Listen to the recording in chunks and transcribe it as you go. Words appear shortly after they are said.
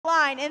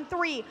line in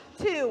 3,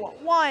 2,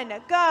 1,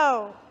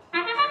 go.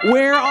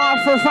 We're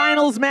off for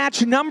finals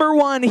match number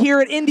 1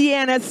 here at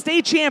Indiana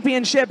State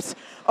Championships.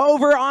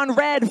 Over on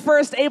red,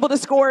 first able to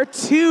score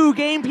 2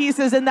 game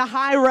pieces in the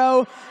high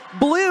row.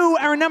 Blue,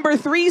 our number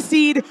 3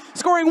 seed,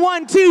 scoring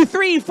 1, 2,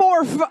 3,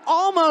 4,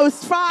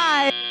 almost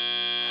 5.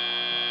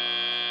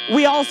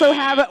 We also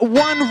have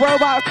 1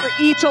 robot for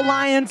each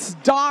alliance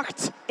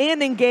docked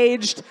and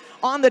engaged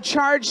on the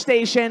charge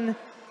station.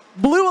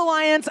 Blue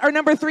Alliance, our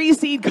number 3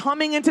 seed,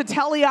 coming into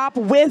teleop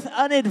with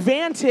an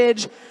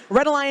advantage.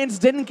 Red Alliance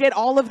didn't get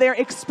all of their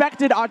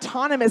expected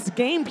autonomous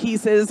game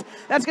pieces.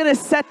 That's going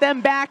to set them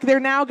back. They're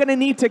now going to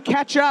need to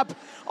catch up.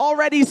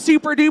 Already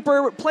super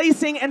duper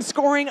placing and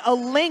scoring a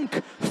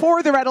link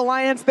for the Red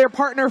Alliance. Their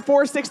partner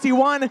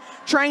 461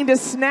 trying to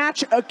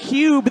snatch a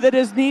cube that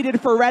is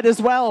needed for red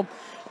as well.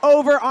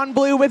 Over on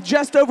blue with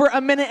just over a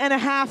minute and a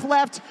half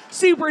left.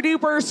 Super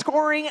duper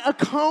scoring a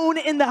cone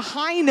in the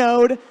high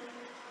node.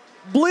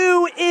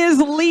 Blue is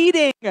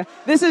leading.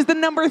 This is the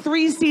number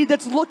 3 seed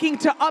that's looking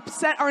to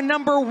upset our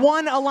number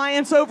 1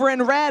 alliance over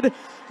in red.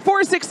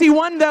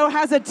 461 though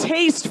has a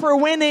taste for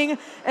winning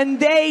and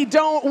they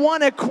don't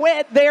want to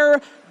quit.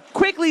 They're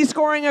quickly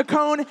scoring a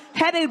cone,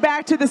 headed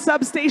back to the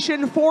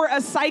substation for a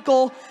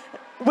cycle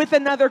with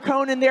another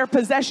cone in their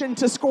possession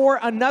to score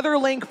another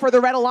link for the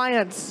Red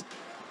Alliance.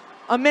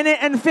 A minute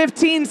and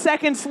 15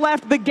 seconds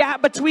left. The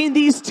gap between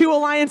these 2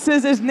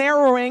 alliances is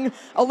narrowing.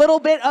 A little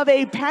bit of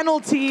a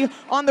penalty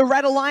on the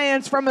Red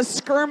Alliance from a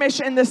skirmish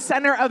in the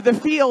center of the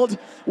field.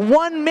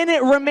 1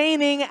 minute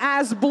remaining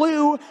as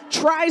Blue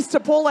tries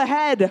to pull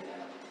ahead.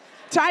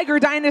 Tiger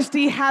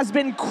Dynasty has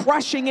been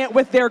crushing it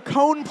with their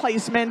cone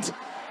placement.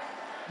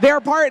 Their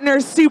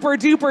partners Super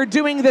Duper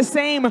doing the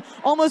same.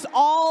 Almost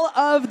all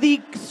of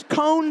the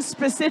cone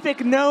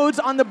specific nodes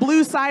on the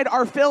blue side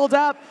are filled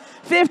up.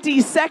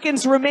 50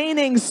 seconds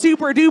remaining.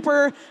 Super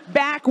Duper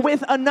back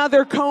with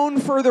another cone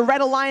for the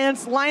Red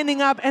Alliance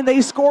lining up, and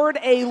they scored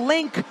a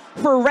link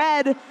for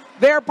red.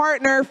 Their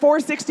partner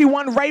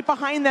 461 right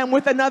behind them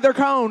with another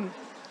cone.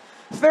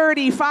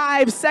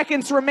 35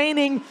 seconds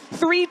remaining.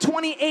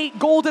 328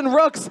 golden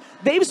rooks.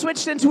 They've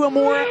switched into a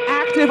more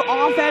active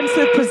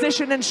offensive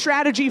position and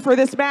strategy for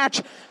this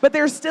match, but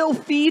they're still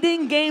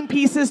feeding game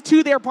pieces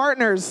to their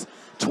partners.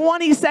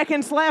 20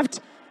 seconds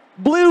left.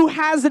 Blue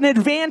has an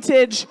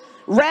advantage.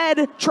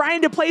 Red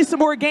trying to play some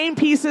more game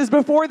pieces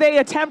before they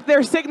attempt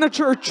their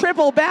signature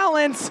triple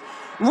balance.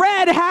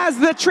 Red has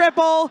the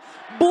triple.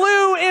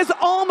 Blue is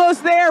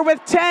almost there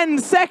with 10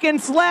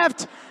 seconds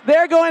left.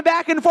 They're going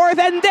back and forth,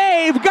 and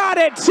they've got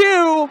it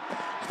too.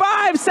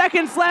 5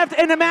 seconds left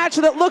in a match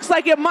that looks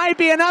like it might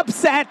be an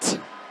upset.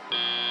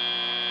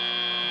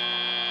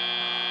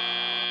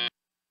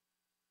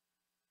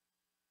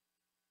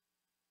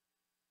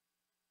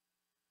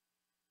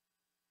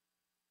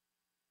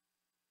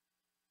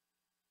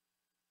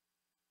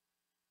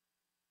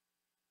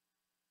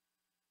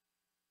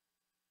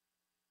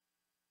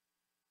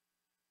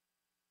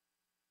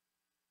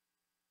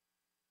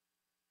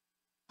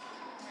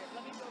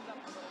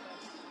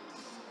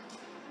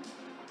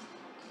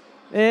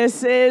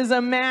 This is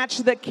a match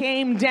that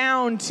came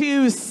down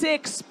to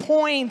 6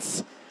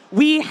 points.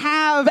 We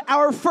have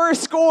our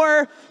first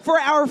score for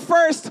our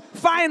first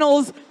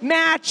finals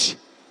match.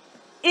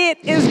 It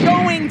is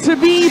going to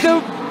be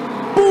the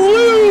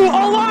Blue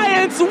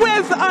Alliance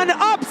with an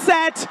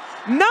upset.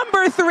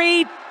 Number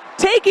 3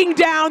 taking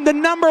down the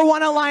number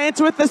 1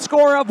 alliance with the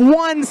score of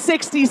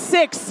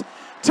 166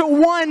 to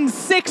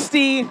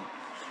 160.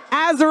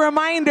 As a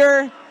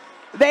reminder,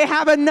 they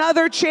have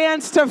another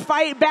chance to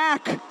fight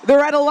back the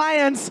Red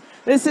Alliance.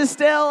 This is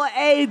still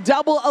a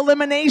double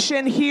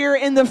elimination here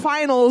in the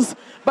finals,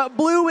 but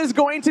Blue is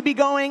going to be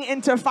going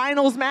into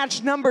finals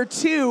match number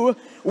 2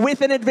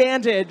 with an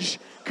advantage.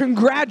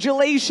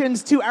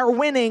 Congratulations to our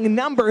winning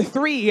number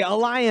 3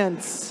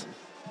 alliance.